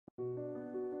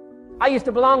I used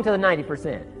to belong to the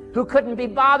 90% who couldn't be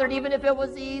bothered even if it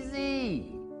was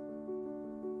easy.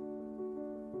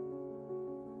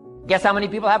 Guess how many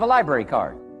people have a library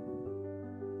card?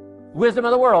 Wisdom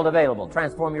of the world available.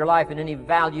 Transform your life in any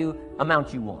value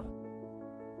amount you want.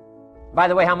 By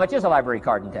the way, how much is a library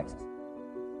card in Texas?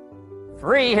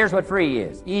 Free. Here's what free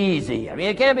is. Easy. I mean,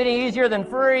 it can't be any easier than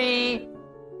free.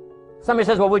 Somebody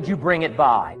says, well, would you bring it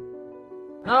by?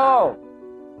 No.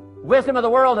 Wisdom of the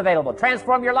world available.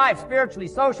 Transform your life spiritually,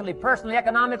 socially, personally,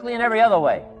 economically, and every other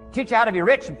way. Teach you how to be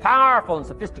rich and powerful and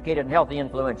sophisticated and healthy,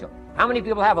 influential. How many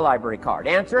people have a library card?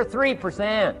 Answer,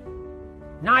 3%.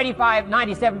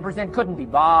 97% couldn't be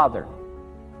bothered.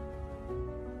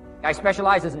 Guy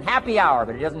specializes in happy hour,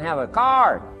 but he doesn't have a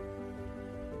card.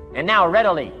 And now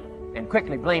readily and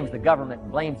quickly blames the government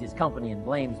and blames his company and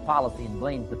blames policy and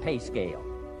blames the pay scale.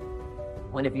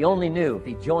 When if he only knew, if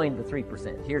he joined the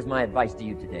 3%, here's my advice to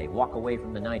you today. Walk away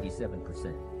from the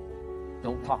 97%.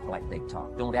 Don't talk like they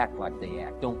talk. Don't act like they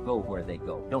act. Don't go where they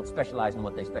go. Don't specialize in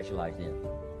what they specialize in.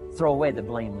 Throw away the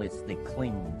blame lists they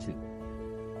cling to.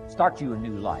 Start you a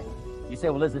new life. You say,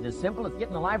 well, is it as simple as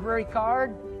getting a library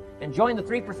card and join the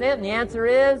 3%? And the answer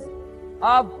is,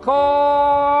 of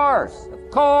course.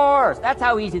 Of course. That's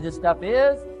how easy this stuff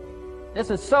is. This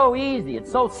is so easy.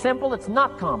 It's so simple. It's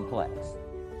not complex.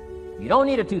 You don't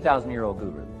need a 2,000-year-old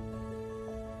guru.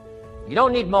 You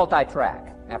don't need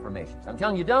multi-track affirmations. I'm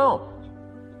telling you, don't.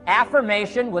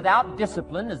 Affirmation without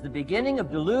discipline is the beginning of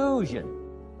delusion.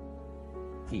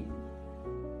 Key.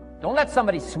 Don't let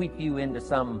somebody sweep you into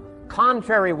some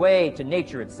contrary way to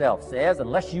nature itself says,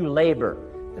 unless you labor.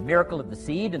 The miracle of the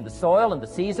seed and the soil and the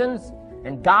seasons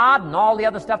and God and all the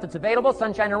other stuff that's available,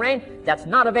 sunshine and rain, that's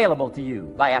not available to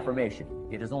you by affirmation.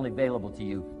 It is only available to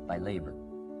you by labor.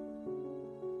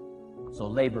 So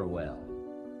labor well.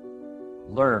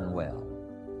 Learn well.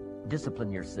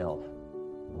 Discipline yourself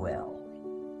well.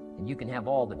 And you can have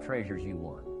all the treasures you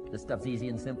want. This stuff's easy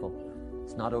and simple.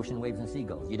 It's not ocean waves and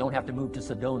seagulls. You don't have to move to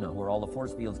Sedona where all the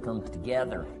force fields come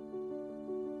together.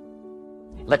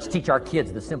 Let's teach our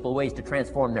kids the simple ways to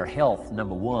transform their health,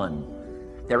 number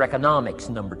 1. Their economics,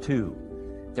 number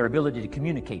 2. Their ability to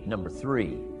communicate, number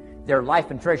 3. Their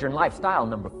life and treasure and lifestyle,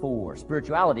 number 4.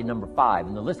 Spirituality, number 5.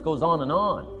 And the list goes on and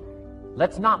on.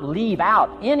 Let's not leave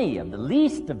out any of the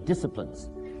least of disciplines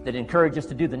that encourage us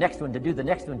to do the next one, to do the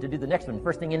next one, to do the next one.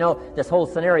 First thing you know, this whole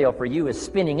scenario for you is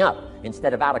spinning up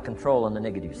instead of out of control on the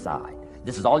negative side.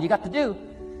 This is all you got to do.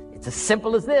 It's as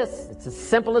simple as this. It's as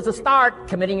simple as a start,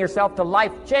 committing yourself to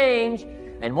life change.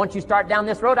 And once you start down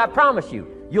this road, I promise you,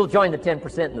 you'll join the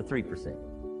 10% and the 3%.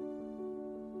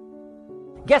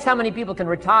 Guess how many people can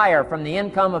retire from the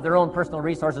income of their own personal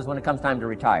resources when it comes time to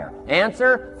retire?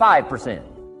 Answer, 5%.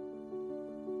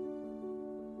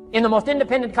 In the most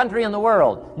independent country in the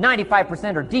world,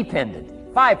 95% are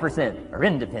dependent, 5% are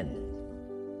independent.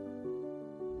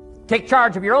 Take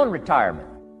charge of your own retirement.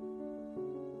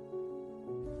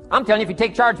 I'm telling you, if you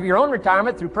take charge of your own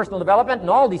retirement through personal development and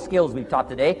all these skills we've taught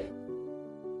today,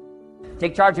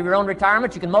 take charge of your own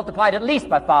retirement, you can multiply it at least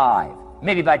by 5,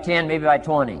 maybe by 10, maybe by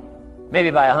 20,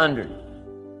 maybe by 100.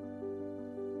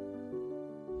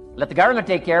 Let the government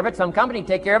take care of it, some company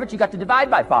take care of it, you got to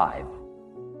divide by 5.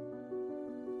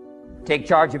 Take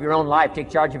charge of your own life. Take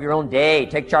charge of your own day.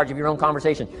 Take charge of your own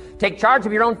conversation. Take charge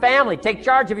of your own family. Take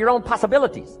charge of your own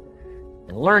possibilities.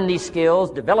 And learn these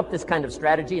skills. Develop this kind of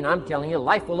strategy. And I'm telling you,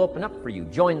 life will open up for you.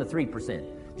 Join the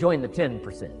 3%. Join the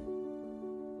 10%.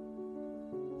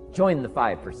 Join the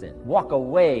 5%. Walk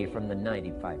away from the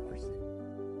 95%.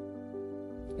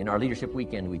 In our Leadership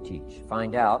Weekend we teach.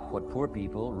 Find out what poor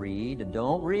people read and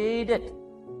don't read it.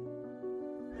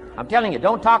 I'm telling you,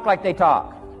 don't talk like they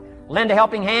talk. Lend a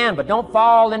helping hand, but don't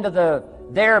fall into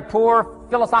their poor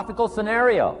philosophical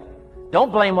scenario.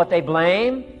 Don't blame what they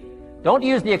blame. Don't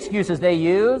use the excuses they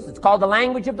use. It's called the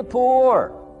language of the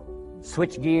poor.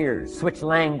 Switch gears, switch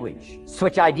language,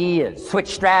 switch ideas, switch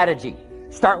strategy.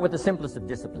 Start with the simplest of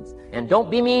disciplines. And don't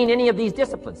bemean any of these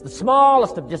disciplines. The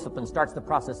smallest of disciplines starts the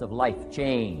process of life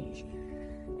change.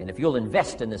 And if you'll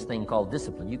invest in this thing called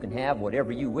discipline, you can have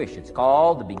whatever you wish. It's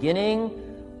called the beginning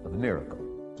of a miracle.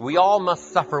 We all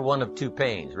must suffer one of 2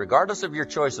 pains. Regardless of your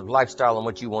choice of lifestyle and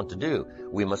what you want to do,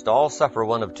 we must all suffer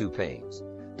one of 2 pains.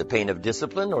 The pain of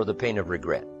discipline or the pain of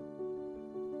regret.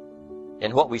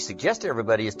 And what we suggest to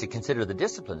everybody is to consider the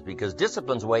disciplines, because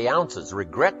disciplines weigh ounces,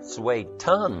 regrets weigh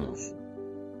tons.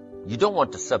 You don't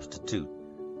want to substitute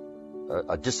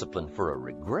a discipline for a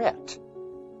regret.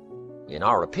 In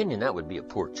our opinion, that would be a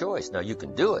poor choice. Now, you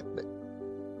can do it, but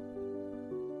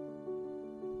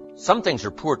some things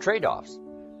are poor trade-offs.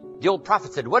 The old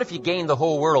prophet said, what if you gained the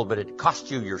whole world, but it cost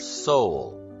you your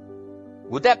soul?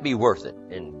 Would that be worth it?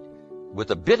 And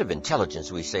With a bit of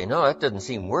intelligence, we say, no, that doesn't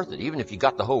seem worth it. Even if you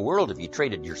got the whole world, if you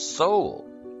traded your soul,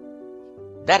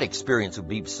 that experience would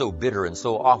be so bitter and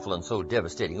so awful and so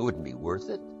devastating, it wouldn't be worth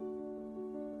it.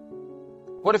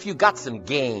 What if you got some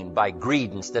gain by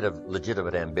greed instead of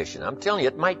legitimate ambition? I'm telling you,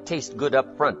 it might taste good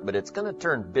up front, but it's going to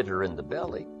turn bitter in the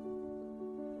belly.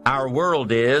 Our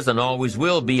world is and always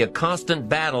will be a constant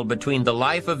battle between the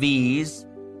life of ease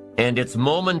and its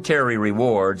momentary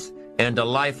rewards and a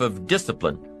life of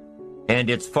discipline and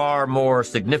its far more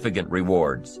significant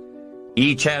rewards.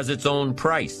 Each has its own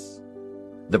price,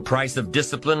 the price of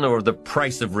discipline or the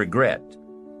price of regret.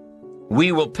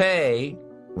 We will pay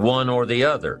one or the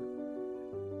other.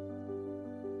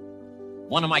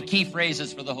 One of my key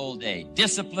phrases for the whole day: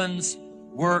 disciplines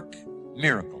work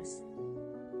miracles.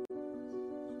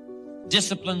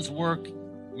 Disciplines work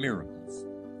miracles.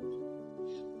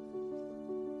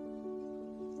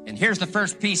 And here's the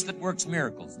first piece that works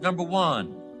miracles. Number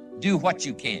one, do what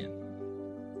you can.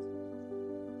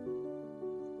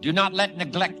 Do not let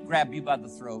neglect grab you by the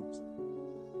throat.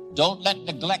 Don't let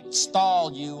neglect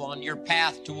stall you on your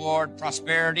path toward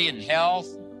prosperity and health,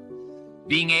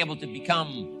 being able to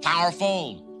become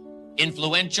powerful,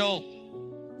 influential,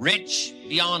 rich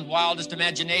beyond wildest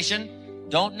imagination.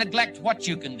 Don't neglect what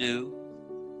you can do.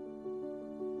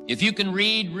 If you can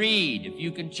read, read. If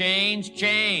you can change,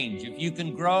 change. If you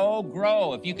can grow,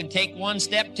 grow. If you can take one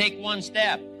step, take one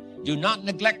step. Do not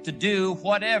neglect to do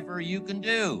whatever you can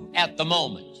do at the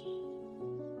moment.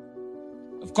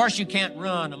 Of course, you can't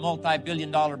run a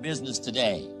multi-billion-dollar business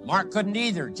today. Mark couldn't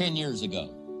either 10 years ago.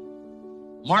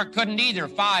 Mark couldn't either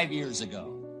 5 years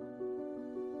ago.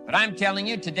 But I'm telling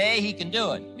you, today he can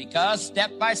do it because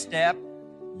step by step,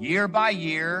 year by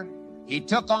year, he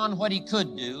took on what he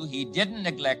could do. He didn't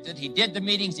neglect it. He did the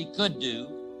meetings he could do.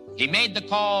 He made the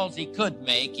calls he could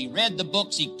make. He read the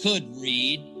books he could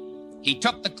read. He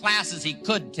took the classes he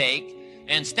could take.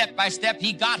 And step by step,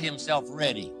 he got himself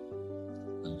ready.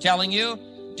 I'm telling you,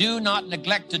 do not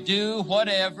neglect to do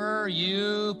whatever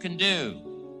you can do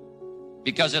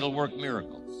because it'll work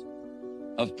miracles.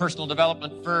 Of personal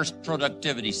development first,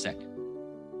 productivity second.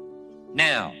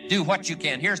 Now, do what you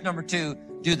can. Here's number two,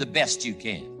 do the best you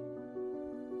can.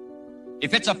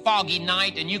 If it's a foggy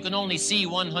night and you can only see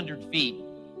 100 feet,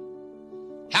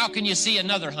 how can you see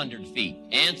another 100 feet?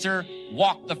 Answer,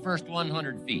 walk the first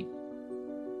 100 feet.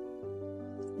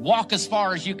 Walk as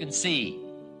far as you can see,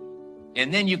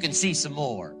 and then you can see some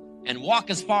more. And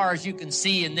walk as far as you can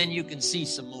see, and then you can see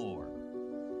some more.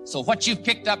 So what you've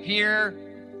picked up here,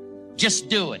 just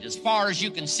do it as far as you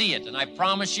can see it. And I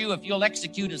promise you, if you'll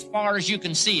execute as far as you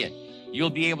can see it, you'll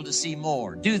be able to see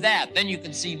more. Do that, then you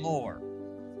can see more.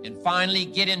 And finally,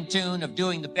 get in tune of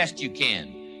doing the best you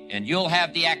can. And you'll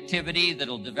have the activity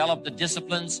that'll develop the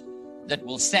disciplines that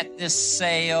will set this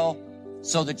sail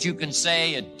so that you can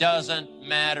say it doesn't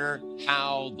matter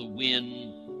how the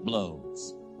wind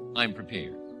blows. I'm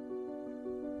prepared.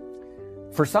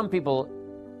 For some people,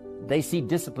 they see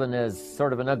discipline as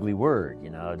sort of an ugly word.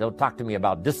 You know, don't talk to me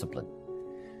about discipline.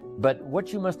 But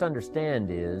what you must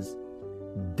understand is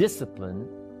discipline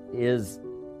is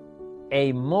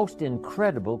a most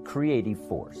incredible creative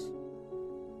force.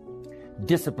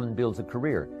 Discipline builds a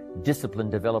career. Discipline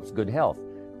develops good health.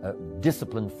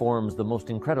 Discipline forms the most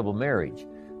incredible marriage.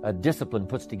 Discipline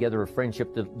puts together a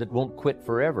friendship that won't quit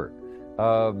forever.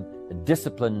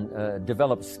 Discipline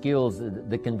develops skills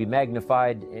that can be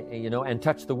magnified, and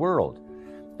touch the world.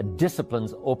 Discipline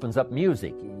opens up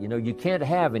music. You can't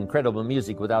have incredible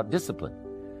music without discipline.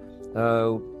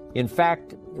 In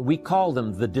fact, we call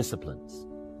them the disciplines.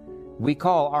 We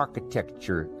call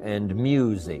architecture and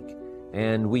music,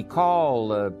 and we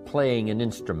call playing an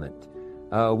instrument.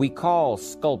 We call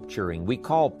sculpturing. We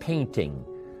call painting.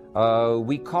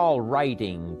 We call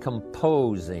writing,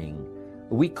 composing.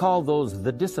 We call those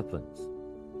the disciplines.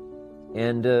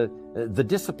 And the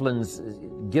disciplines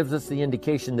gives us the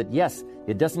indication that, yes,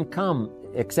 it doesn't come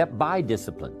except by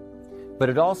discipline. But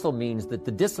it also means that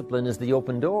the discipline is the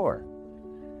open door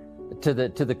to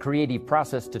the creative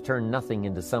process to turn nothing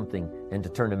into something and to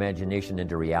turn imagination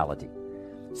into reality.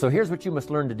 So here's what you must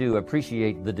learn to do.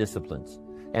 Appreciate the disciplines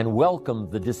and welcome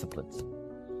the disciplines.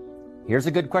 Here's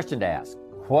a good question to ask.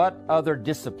 What other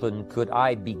discipline could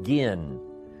I begin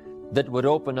that would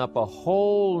open up a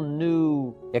whole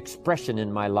new expression in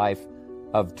my life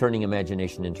of turning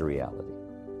imagination into reality?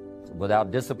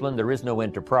 Without discipline, there is no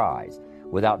enterprise.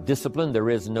 Without discipline, there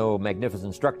is no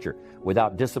magnificent structure.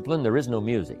 Without discipline, there is no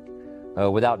music.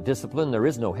 Without discipline, there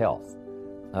is no health.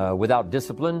 Without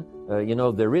discipline,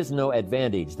 there is no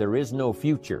advantage. There is no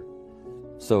future.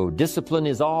 So discipline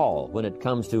is all when it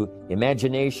comes to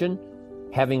imagination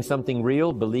having something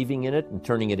real, believing in it, and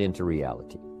turning it into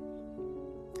reality.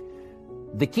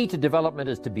 The key to development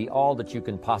is to be all that you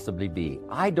can possibly be.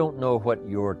 I don't know what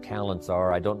your talents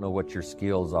are. I don't know what your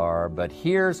skills are, but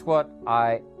here's what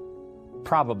I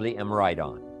probably am right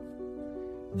on,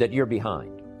 that you're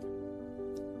behind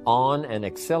on an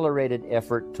accelerated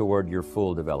effort toward your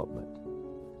full development.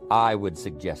 I would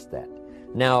suggest that.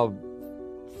 Now,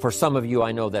 for some of you,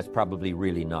 I know that's probably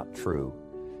really not true.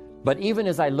 But even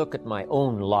as I look at my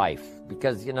own life,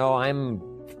 because, I'm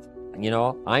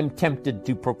tempted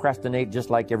to procrastinate just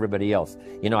like everybody else.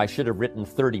 I should have written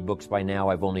 30 books by now.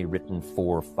 I've only written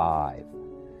 4 or 5.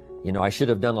 I should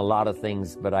have done a lot of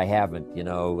things, but I haven't.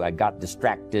 I got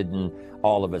distracted, and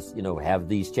all of us, have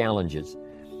these challenges.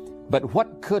 But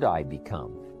what could I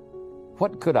become?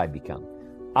 What could I become?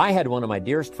 I had one of my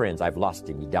dearest friends. I've lost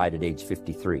him. He died at age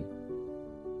 53.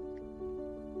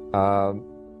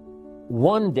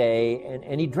 One day,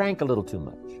 and he drank a little too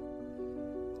much.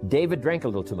 David drank a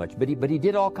little too much, but he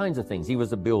did all kinds of things. He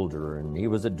was a builder, and he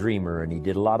was a dreamer, and he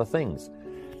did a lot of things.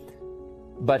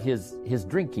 But his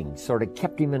drinking sort of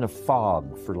kept him in a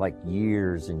fog for like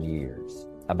years and years.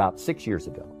 About 6 years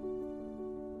ago,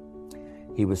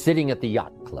 he was sitting at the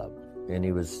yacht club, and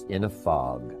he was in a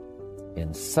fog,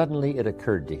 and suddenly it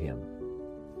occurred to him,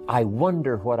 I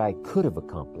wonder what I could have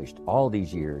accomplished all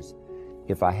these years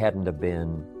if I hadn't have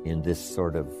been in this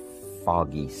sort of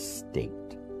foggy state.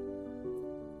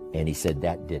 And he said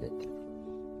that did it.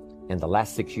 And the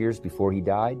last 6 years before he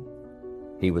died,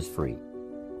 he was free.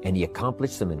 And he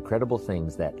accomplished some incredible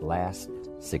things that last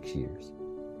 6 years.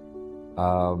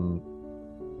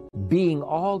 Being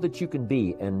all that you can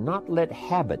be, and not let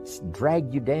habits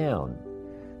drag you down.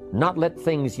 Not let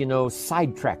things,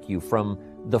 sidetrack you from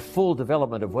the full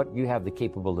development of what you have the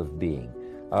capable of being.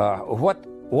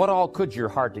 What all could your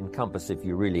heart encompass if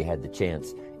you really had the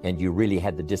chance and you really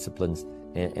had the disciplines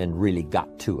and really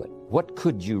got to it? What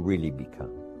could you really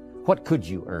become? What could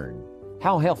you earn?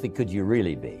 How healthy could you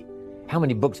really be? How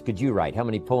many books could you write? How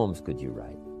many poems could you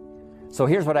write? So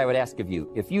here's what I would ask of you.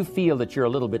 If you feel that you're a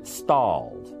little bit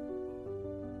stalled,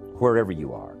 wherever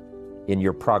you are in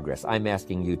your progress, I'm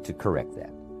asking you to correct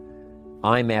that.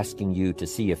 I'm asking you to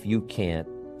see if you can't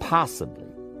possibly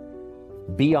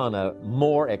be on a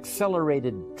more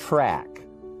accelerated track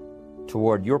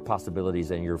toward your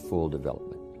possibilities and your full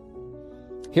development.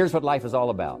 Here's what life is all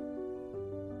about: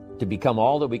 to become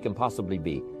all that we can possibly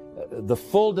be. The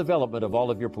full development of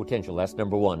all of your potential, that's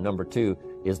number one. Number two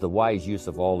is the wise use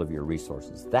of all of your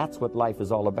resources. That's what life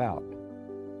is all about.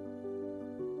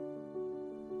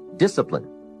 Discipline.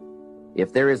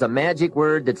 If there is a magic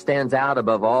word that stands out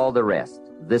above all the rest,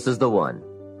 this is the one: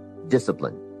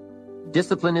 discipline.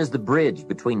 Discipline is the bridge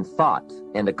between thought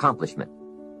and accomplishment,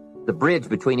 the bridge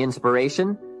between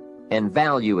inspiration and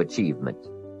value achievement,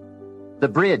 the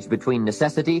bridge between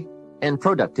necessity and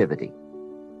productivity.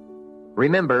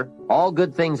 Remember, all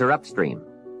good things are upstream.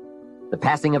 The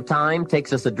passing of time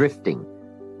takes us a-drifting,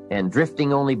 and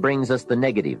drifting only brings us the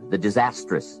negative, the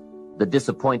disastrous, the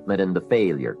disappointment, and the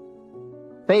failure.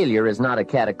 Failure is not a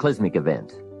cataclysmic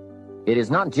event. It is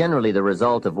not generally the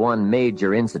result of one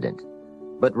major incident,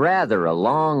 but rather a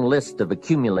long list of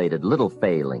accumulated little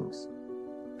failings.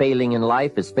 Failing in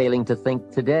life is failing to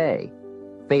think today,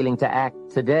 failing to act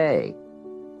today,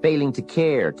 failing to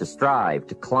care, to strive,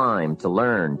 to climb, to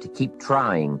learn, to keep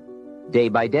trying day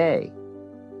by day.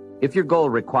 If your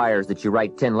goal requires that you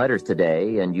write 10 letters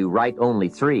today and you write only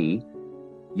 3,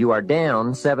 you are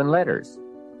down 7 letters.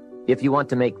 If you want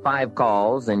to make 5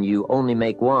 calls and you only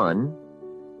make 1,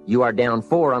 you are down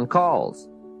 4 on calls.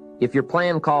 If your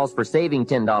plan calls for saving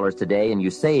 $10 today and you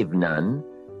save none,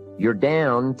 you're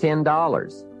down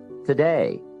 $10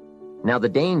 today. Now the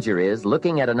danger is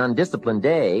looking at an undisciplined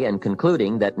day and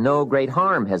concluding that no great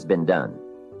harm has been done.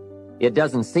 It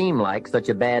doesn't seem like such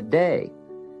a bad day.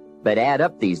 But add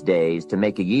up these days to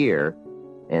make a year,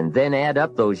 and then add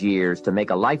up those years to make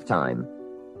a lifetime,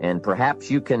 and perhaps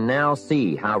you can now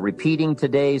see how repeating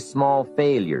today's small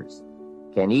failures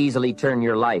can easily turn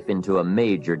your life into a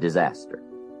major disaster.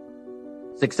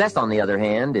 Success, on the other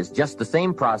hand, is just the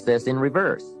same process in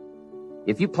reverse.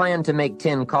 If you plan to make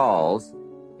 10 calls,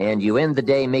 and you end the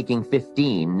day making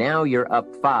 15, now you're up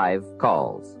 5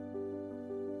 calls.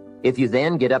 If you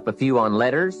then get up a few on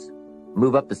letters,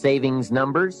 move up the savings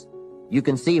numbers, you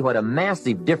can see what a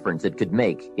massive difference it could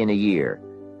make in a year,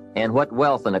 and what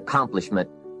wealth and accomplishment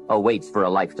awaits for a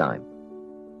lifetime.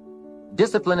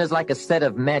 Discipline is like a set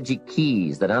of magic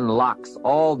keys that unlocks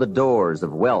all the doors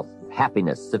of wealth,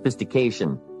 happiness,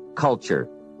 sophistication, culture,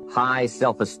 high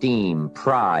self-esteem,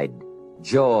 pride,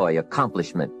 joy,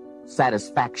 accomplishment,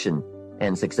 satisfaction,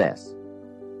 and success.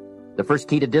 The first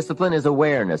key to discipline is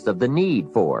awareness of the need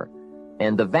for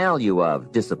and the value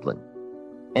of discipline,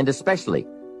 and especially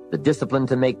the discipline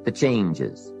to make the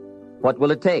changes. What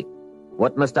will it take?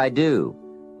 What must I do?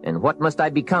 And what must I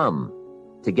become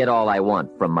to get all I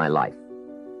want from my life?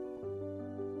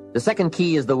 The second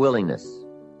key is the willingness.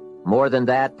 More than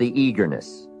that, the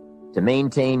eagerness to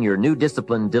maintain your new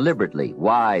discipline deliberately,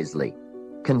 wisely,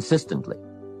 consistently.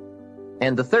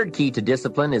 And the third key to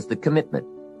discipline is the commitment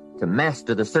to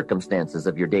master the circumstances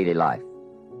of your daily life,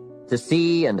 to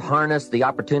see and harness the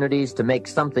opportunities to make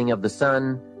something of the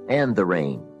sun and the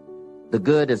rain, the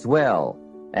good as well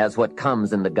as what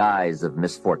comes in the guise of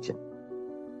misfortune.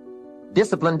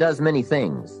 Discipline does many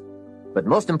things, but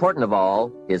most important of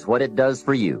all is what it does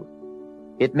for you.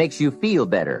 It makes you feel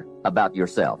better about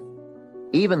yourself.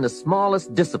 Even the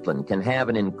smallest discipline can have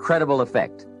an incredible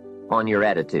effect on your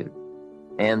attitude.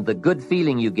 And the good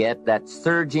feeling you get, that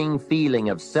surging feeling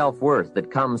of self-worth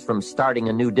that comes from starting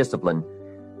a new discipline,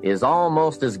 is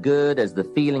almost as good as the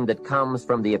feeling that comes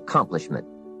from the accomplishment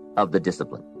of the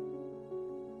discipline.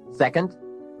 Second,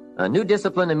 a new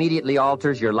discipline immediately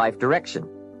alters your life direction.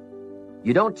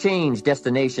 You don't change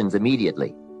destinations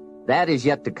immediately. That is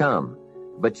yet to come.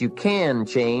 But you can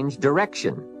change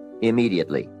direction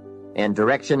immediately. And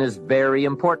direction is very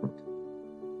important.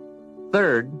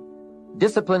 Third,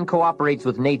 discipline cooperates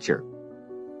with nature.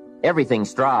 Everything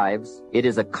strives. It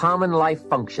is a common life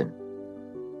function.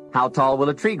 How tall will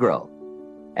a tree grow?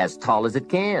 As tall as it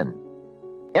can.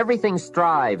 Everything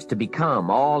strives to become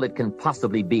all it can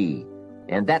possibly be.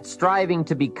 And that striving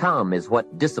to become is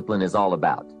what discipline is all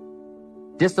about.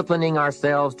 Disciplining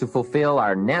ourselves to fulfill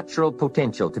our natural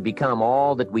potential to become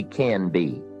all that we can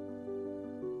be.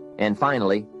 And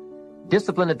finally,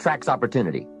 discipline attracts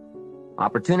opportunity.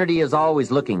 Opportunity is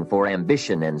always looking for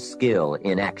ambition and skill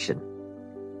in action.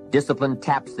 Discipline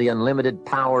taps the unlimited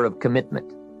power of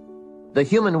commitment. The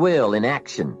human will in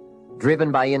action,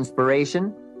 driven by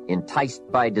inspiration, enticed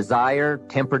by desire,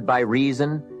 tempered by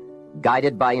reason,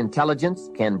 guided by intelligence,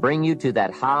 can bring you to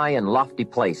that high and lofty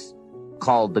place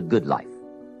called the good life.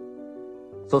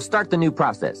 So start the new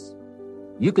process.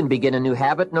 You can begin a new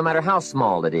habit no matter how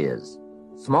small it is.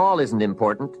 Small isn't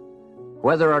important.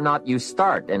 Whether or not you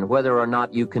start and whether or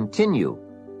not you continue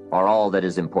are all that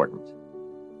is important.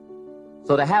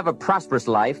 So to have a prosperous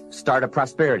life, start a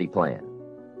prosperity plan.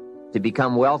 To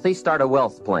become wealthy, start a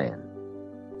wealth plan.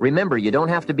 Remember, you don't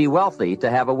have to be wealthy to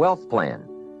have a wealth plan.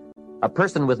 A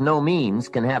person with no means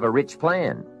can have a rich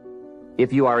plan.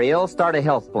 If you are ill, start a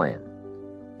health plan.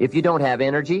 If you don't have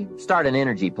energy, start an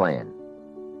energy plan.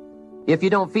 If you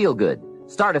don't feel good,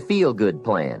 start a feel-good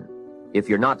plan. If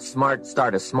you're not smart,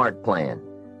 start a smart plan.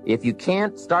 If you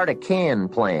can't, start a can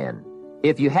plan.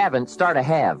 If you haven't, start a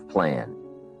have plan.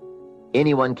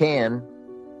 Anyone can.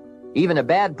 Even a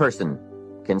bad person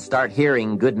can start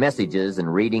hearing good messages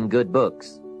and reading good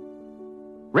books.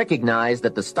 Recognize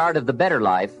that the start of the better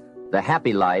life, the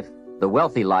happy life, the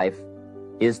wealthy life,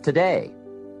 is today.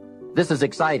 This is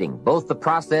exciting. Both the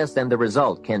process and the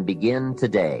result can begin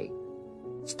today.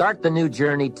 Start the new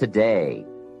journey today.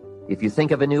 If you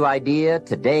think of a new idea,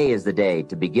 today is the day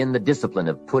to begin the discipline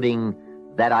of putting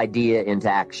that idea into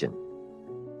action.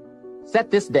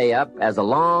 Set this day up as a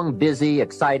long, busy,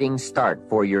 exciting start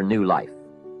for your new life.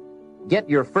 Get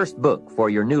your first book for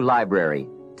your new library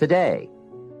today.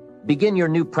 Begin your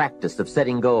new practice of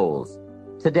setting goals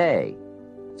today.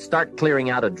 Start clearing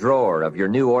out a drawer of your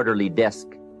new orderly desk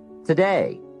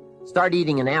today. Start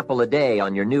eating an apple a day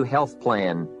on your new health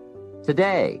plan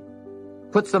today.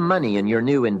 Put some money in your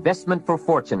new investment for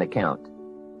fortune account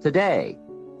today.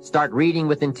 Start reading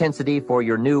with intensity for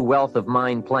your new wealth of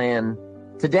mind plan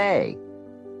today.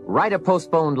 Write a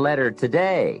postponed letter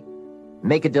today.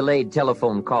 Make a delayed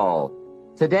telephone call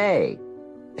today.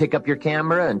 Pick up your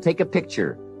camera and take a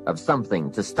picture of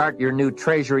something to start your new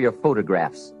treasury of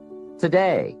photographs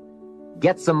today.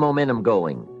 Get some momentum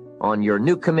going on your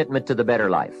new commitment to the better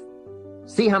life.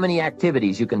 See how many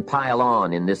activities you can pile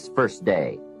on in this first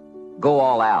day. Go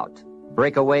all out.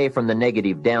 Break away from the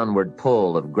negative downward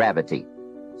pull of gravity.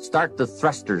 Start the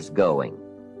thrusters going.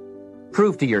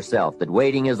 Prove to yourself that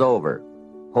waiting is over,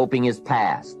 hoping is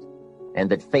past, and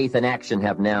that faith and action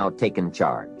have now taken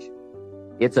charge.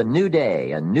 It's a new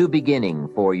day, a new beginning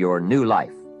for your new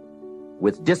life.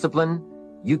 With discipline,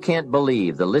 you can't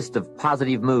believe the list of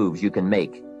positive moves you can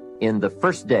make in the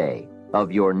first day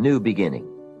of your new beginning.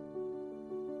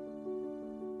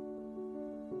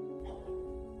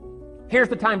 Here's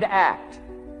the time to act.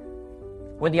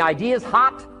 When the idea is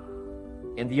hot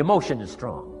and the emotion is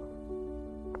strong.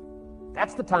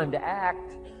 That's the time to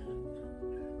act.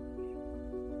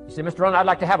 You say, Mr. Rohn, I'd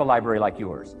like to have a library like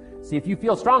yours. See, if you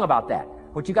feel strong about that,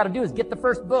 What you got to do is get the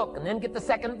first book and then get the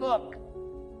second book.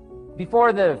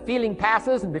 Before the feeling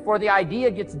passes and before the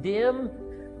idea gets dim,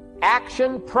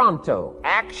 action pronto,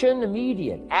 action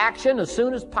immediate, action as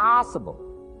soon as possible.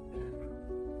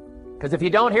 Because if you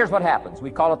don't, here's what happens. We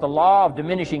call it the law of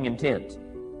diminishing intent.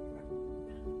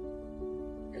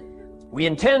 We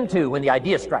intend to when the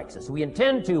idea strikes us. We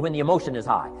intend to when the emotion is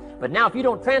high. But now if you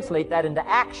don't translate that into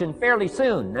action fairly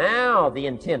soon, now the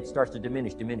intent starts to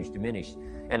diminish.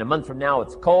 And a month from now,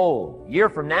 it's cold. A year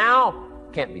from now,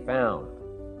 can't be found.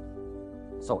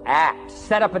 So act.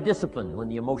 Set up a discipline when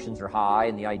the emotions are high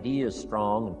and the idea is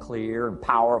strong and clear and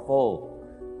powerful.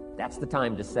 That's the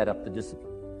time to set up the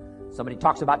discipline. Somebody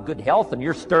talks about good health and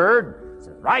you're stirred.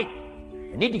 Say, right,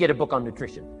 I need to get a book on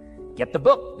nutrition. Get the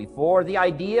book before the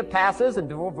idea passes and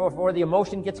before the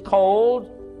emotion gets cold.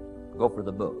 Go for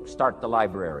the book. Start the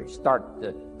library. Start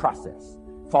the process.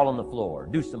 Fall on the floor.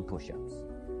 Do some push-ups.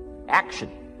 Action.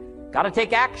 Got to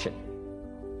take action.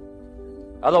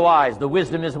 Otherwise, the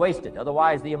wisdom is wasted.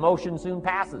 Otherwise, the emotion soon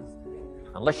passes.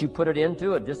 Unless you put it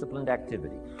into a disciplined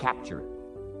activity. Capture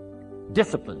it.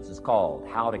 Disciplines is called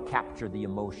how to capture the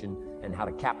emotion and how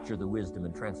to capture the wisdom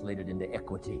and translate it into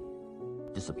equity.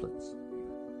 Disciplines.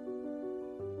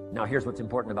 Now, here's what's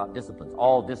important about disciplines.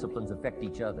 All disciplines affect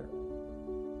each other.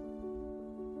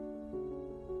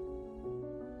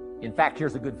 In fact,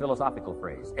 here's a good philosophical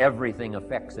phrase. Everything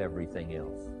affects everything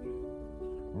else.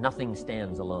 Nothing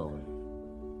stands alone.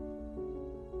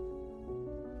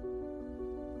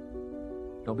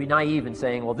 Don't be naive in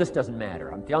saying, well, this doesn't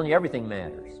matter. I'm telling you, everything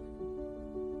matters.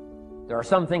 There are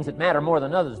some things that matter more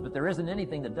than others, but there isn't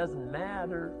anything that doesn't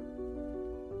matter.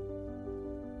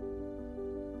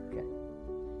 Okay.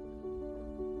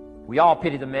 We all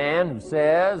pity the man who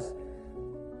says,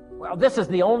 well, this is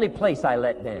the only place I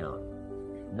let down.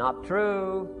 Not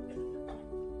true.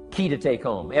 Key to take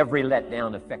home. Every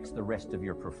letdown affects the rest of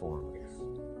your performance.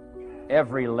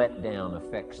 Every letdown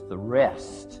affects the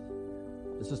rest.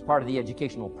 This is part of the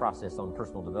educational process on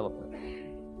personal development.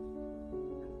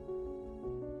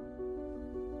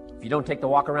 If you don't take the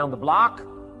walk around the block,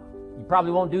 you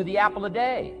probably won't do the apple a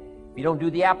day. If you don't do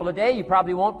the apple a day, you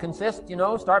probably won't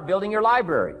start building your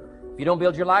library. If you don't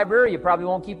build your library, you probably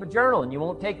won't keep a journal, and you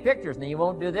won't take pictures, and then you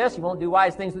won't do this, you won't do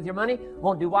wise things with your money,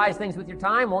 won't do wise things with your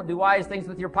time, won't do wise things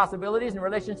with your possibilities and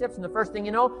relationships, and the first thing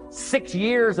you know, 6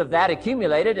 years of that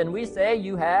accumulated, and we say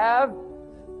you have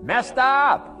messed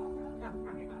up.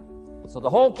 So the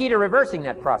whole key to reversing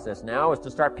that process now is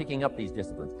to start picking up these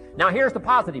disciplines. Now here's the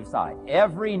positive side.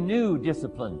 Every new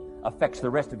discipline affects the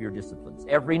rest of your disciplines.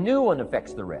 Every new one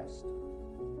affects the rest.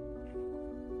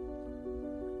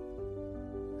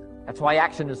 That's why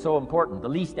action is so important. The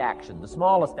least action, the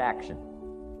smallest action.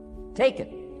 Take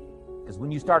it. Because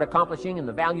when you start accomplishing and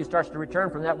the value starts to return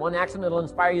from that one action, it'll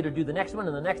inspire you to do the next one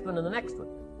and the next one and the next one.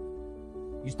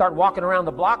 You start walking around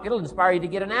the block, it'll inspire you to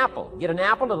get an apple. Get an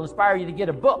apple, it'll inspire you to get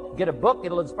a book. Get a book,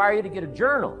 it'll inspire you to get a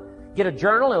journal. Get a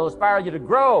journal, it'll inspire you to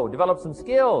grow, develop some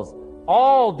skills.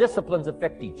 All disciplines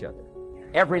affect each other.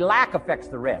 Every lack affects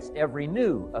the rest. Every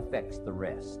new affects the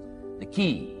rest. The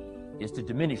key is to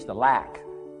diminish the lack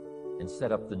and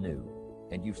set up the new.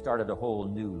 And you've started a whole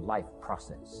new life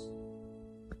process.